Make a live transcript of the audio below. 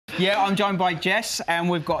Yeah, I'm joined by Jess, and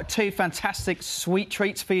we've got two fantastic sweet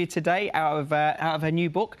treats for you today out of her new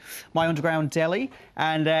book, My Underground Deli,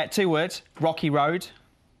 and 2 words, Rocky Road.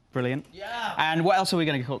 Brilliant. Yeah. And what else are we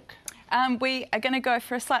going to cook? We are going to go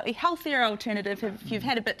for a slightly healthier alternative. If you've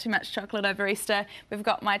had a bit too much chocolate over Easter, we've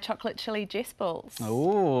got my chocolate chili Jess balls.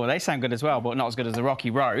 Oh, they sound good as well, but not as good as the Rocky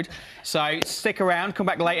Road. So stick around, come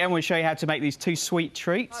back later and we'll show you how to make these 2 sweet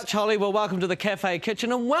treats. Hi, Charlie, well, welcome to the Cafe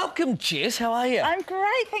Kitchen and welcome, Jess. How are you? I'm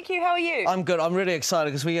great, thank you. How are you? I'm good. I'm really excited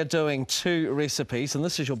because we are doing 2 recipes and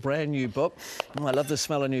this is your brand new book. Oh, I love the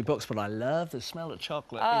smell of new books, but I love the smell of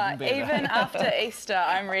chocolate even better. Even after Easter,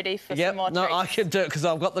 I'm ready for some more treats. No, I can do it because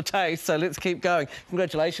I've got the taste, so let's keep going.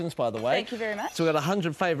 Congratulations, by the way. Thank you very much. So we've got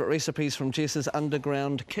 100 favourite recipes from Jess's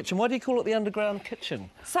Underground Kitchen. Why do you call it the Underground Kitchen?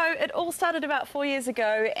 So it all started about 4 years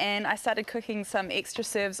ago and I started cooking some extra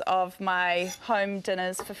serves of my home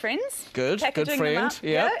dinners for friends. Good Packaging friend. them up,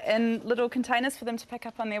 yeah, in little containers for them to pick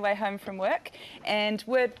up on their way home from work. And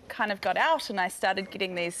word kind of got out and I started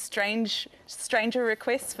getting these stranger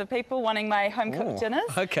requests for people wanting my home-cooked dinners.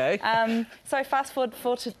 Okay. So fast forward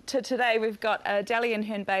to today, we've got a deli in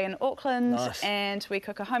Herne Bay in Auckland. Nice. And we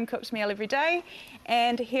cook a home-cooked meal every day.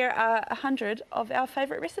 And here are 100 of our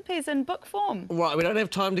favourite recipes in book form. Right, we don't have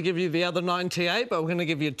time to give you the other 98, but we're going to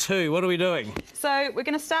give you 2. What are we doing? So we're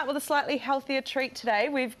going to start with a slightly healthier treat today.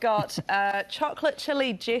 We've got chocolate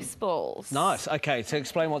chili Jess balls. Nice. OK, so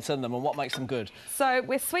explain what's in them and what makes them good. So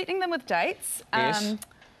we're sweetening them with dates. Yes.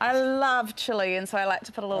 I love chilli, and so I like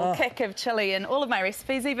to put a little kick of chilli in all of my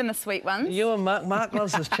recipes, even the sweet ones. You and Mark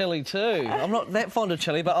loves his chilli too. I'm not that fond of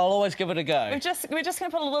chilli, but I'll always give it a go. We're just going to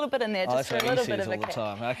put a little bit in there, just for a little bit of a kick.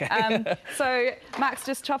 All the time. Okay. So Mark's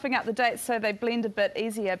just chopping up the dates so they blend a bit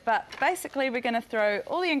easier. But basically, we're going to throw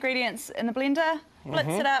all the ingredients in the blender, blitz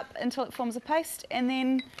it up until it forms a paste, and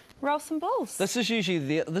then roll some balls. This is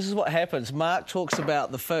usually this is what happens. Mark talks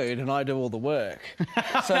about the food and I do all the work.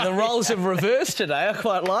 So the roles have reversed today. I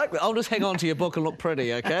quite like that. I'll just hang on to your book and look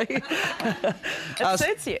pretty, okay? It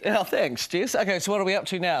suits you. Oh, thanks, Jess. Okay, so what are we up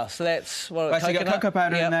to now? So that's what? So you've got cocoa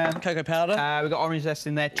powder in there. Cocoa powder. We've got orange zest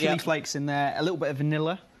in there, chili flakes in there, a little bit of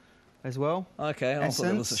vanilla as well. Okay, I thought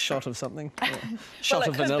it was a shot of something. Yeah. Well,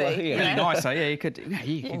 of vanilla. be, yeah. Really nice, though. Yeah, you could. Yeah,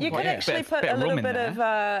 you could actually put a little bit of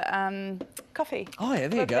coffee. Oh yeah,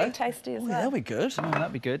 there you go. Be tasty as well. That'll be good. Oh,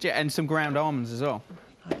 that'd be good. Yeah, and some ground almonds as well.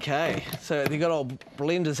 Okay, so you got all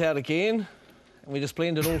blenders out again, and we just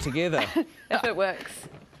blend it all together. If it works.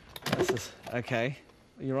 This is okay.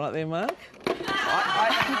 You right there, Mark?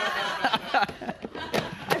 I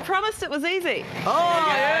promised it was easy. Oh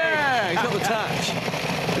yeah, he's got the touch.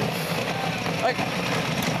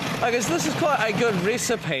 Okay, so this is quite a good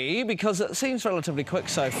recipe because it seems relatively quick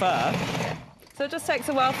so far. So it just takes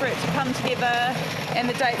a while for it to come together and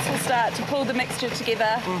the dates will start to pull the mixture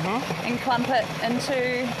together and clump it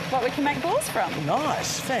into what we can make balls from.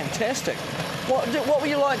 Nice, fantastic. What were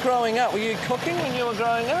you like growing up? Were you cooking when you were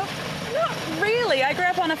growing up? Not really. I grew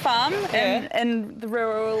up on a farm in the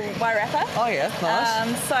rural Wairarapa. Oh yeah,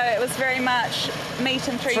 nice. So it was very much meat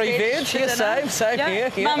and three veg. Yeah, same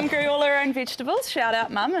here. Yeah. Mum grew all her own vegetables. Shout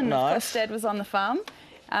out, Mum. And of course, Dad was on the farm.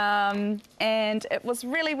 And it was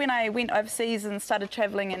really when I went overseas and started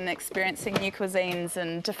travelling and experiencing new cuisines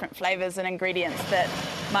and different flavours and ingredients that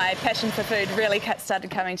my passion for food really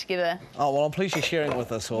started coming together. Oh, well, I'm pleased you're sharing it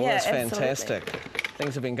with us all. Yeah, that's fantastic. Absolutely.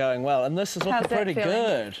 Things have been going well, and this is looking pretty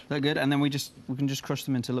good. They're good, and then we can just crush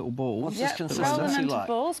them into little balls. What's this roll consistency them into like?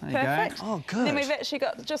 balls, perfect. Oh, good. Then we've actually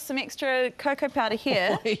got just some extra cocoa powder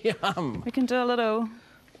here. Yum. We can do a little...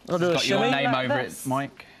 I'll do a Got your name like over this. it,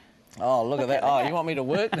 Mike. Oh, look at that. Oh, you want me to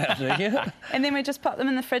work now, do you? And then we just pop them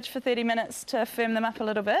in the fridge for 30 minutes to firm them up a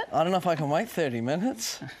little bit. I don't know if I can wait 30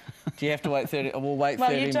 minutes. Do you have to wait 30? We'll wait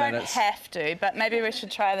 30 minutes. Well, you don't have to, but maybe we should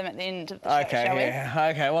try them at the end of the show, shall we?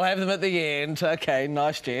 Okay, we'll have them at the end. Okay,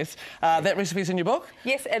 nice, Jess. That recipe's in your book?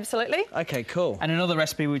 Yes, absolutely. Okay, cool. And another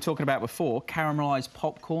recipe we were talking about before, caramelised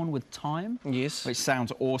popcorn with thyme. Yes. Which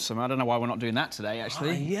sounds awesome. I don't know why we're not doing that today,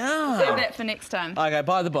 actually. Oh, yeah. Save that for next time. Okay,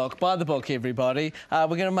 buy the book, everybody. We're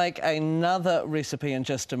going to make another recipe in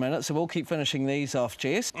just a minute, so we'll keep finishing these off,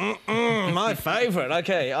 Jess. My favourite.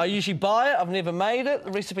 Okay, I usually buy it. I've never made it.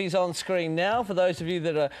 The recipe's on screen now for those of you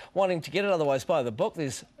that are wanting to get it. Otherwise, buy the book.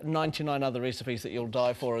 There's 99 other recipes that you'll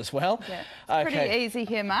die for as well. Yeah. It's pretty easy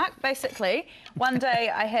here, Mark. Basically, one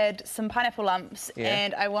day I had some pineapple lumps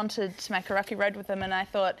and I wanted to make a rocky road with them, and I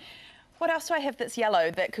thought, what else do I have that's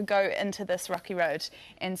yellow that could go into this rocky road?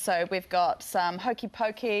 And so we've got some hokey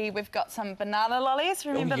pokey, we've got some banana lollies,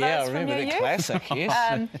 remember those from your youth? Classic,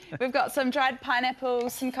 yes. We've got some dried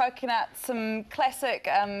pineapples, some coconuts, some classic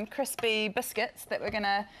crispy biscuits that we're going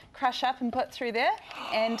to crush up and put through there,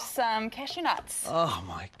 and some cashew nuts. Oh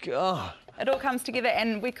my God. It all comes together,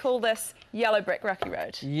 and we call this Yellow Brick Rocky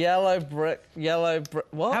Road. Yellow brick,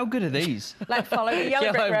 what? How good are these? Like follow the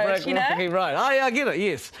Yellow Brick Road, you know? Rocky Road. Oh, yeah, I get it,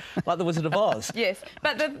 yes. Like the Wizard of Oz. Yes,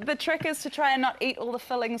 but the trick is to try and not eat all the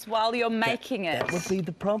fillings while you're making it. That would be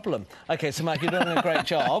the problem. OK, so Mark, you're doing a great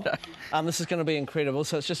job. This is going to be incredible.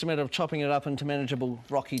 So it's just a matter of chopping it up into manageable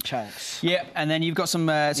rocky chunks. Yeah, and then you've got some,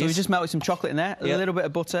 so we just melted some chocolate in there, a Yep. little bit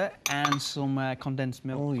of butter and some condensed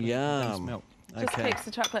milk. Oh, yum. Condensed milk. Just keeps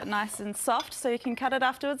the chocolate nice and soft so you can cut it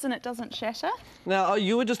afterwards and it doesn't shatter. Now,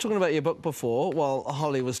 you were just talking about your book before while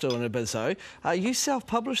Holly was doing a bizzo. You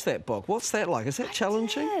self-published that book. What's that like? Is that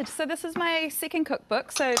challenging? I did. So this is my second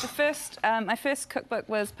cookbook. So the first, my first cookbook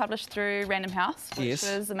was published through Random House, which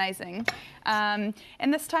was amazing. And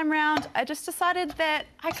this time round, I just decided that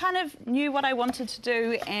I kind of knew what I wanted to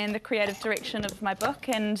do and the creative direction of my book,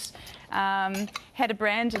 and had a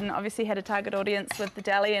brand and obviously had a target audience with the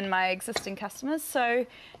deli and my existing customers. So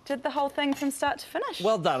did the whole thing from start to finish.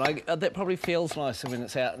 Well done. That probably feels nicer when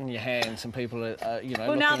it's out in your hands and people are, you know,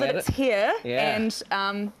 well, looking now that at it's it. here, Yeah.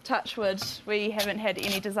 and touch wood, we haven't had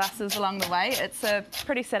any disasters along the way. It's a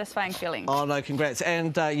pretty satisfying feeling. Oh, no, congrats.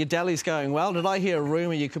 And your deli's going well. Did I hear a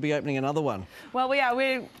rumour you could be opening another one? Well, we are.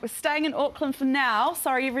 We're staying in Auckland for now.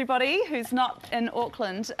 Sorry, everybody who's not in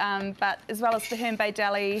Auckland, but as well as the Herne Bay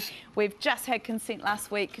Deli, we've just had consent last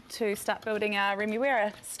week to start building our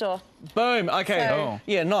Remuera store. Boom. OK. So-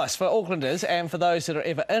 Yeah, nice. For Aucklanders and for those that are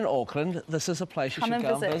ever in Auckland, this is a place you Come should and go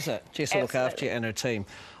and visit. visit. Jess will look after you and her team.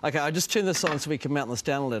 OK, I just turned this on so we can mount this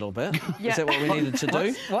down a little bit. Yeah. Is that what we needed to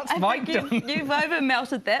do? What's I Mike think doing? you've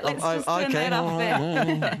over-melted that. Let's just turn that off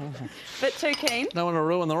there. Bit too keen. Don't want to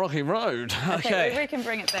ruin the rocky road. I think OK. we can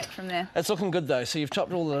bring it back from there. It's looking good, though. So you've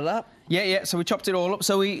chopped all of it up? Yeah, yeah. So we chopped it all up.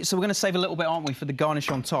 So we're going to save a little bit, aren't we, for the garnish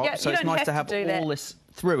on top? Yeah, so you it's don't nice to have have to do all that. this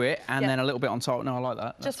through it and Yeah. then a little bit on top. No, I like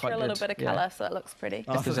that. That's Just for quite a little good. bit of Yeah. colour, so it looks pretty.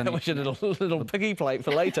 I there's thought any- we should have a little piggy plate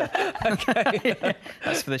for later. OK.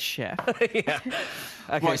 That's for the chef. Yeah.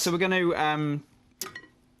 OK, Right, so we're going to...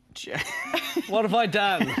 what have I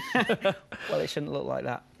done? well, it shouldn't look like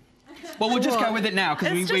that. Well, we'll just go with it now because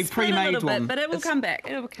It's we just split a pre-made little one. bit, but it will come back.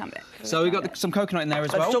 It will come back. So we've got some coconut in there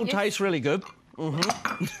as It well. still tastes really good.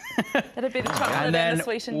 That'd be the chocolate And and then the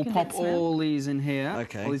sweetened we'll pop condensed milk. all these in here,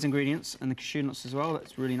 Okay. all these ingredients, and the cashew nuts as well.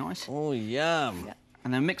 That's really nice. Oh, yum. Yeah.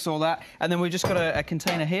 And then mix all that. And then we've just got a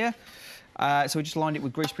container here. So we just lined it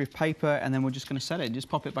with greaseproof paper, and then we're just going to set it. Just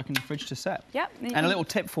pop it back in the fridge to set. Yep. And a little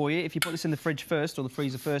tip for you, if you put this in the fridge first or the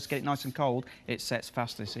freezer first, get it nice and cold, it sets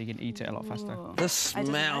faster, so you can eat it a lot faster. This I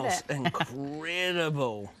didn't know smells that.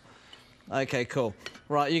 incredible. OK, cool.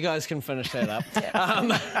 Right, you guys can finish that up.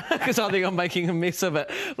 Because I think I'm making a mess of it.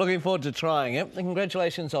 Looking forward to trying it. And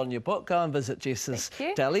congratulations on your book. Go and visit Jess's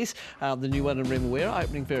Thank you. Delis. The new one in Remuera,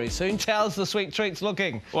 opening very soon. How's the sweet treats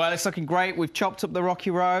looking? Well, it's looking great. We've chopped up the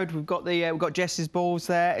rocky road. We've got we've got Jess's balls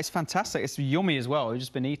there. It's fantastic. It's yummy as well. We've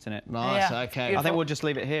just been eating it. Nice, Yeah. OK. I think we'll just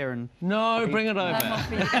leave it here and... No, bring it over.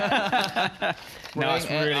 No, it's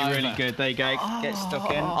Bring it really, really over. good. There you go. Get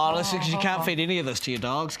stuck in. Oh, listen, because you can't feed any of this to your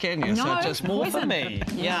dogs, can you? So No, just more for poison. me.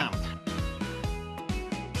 Yum.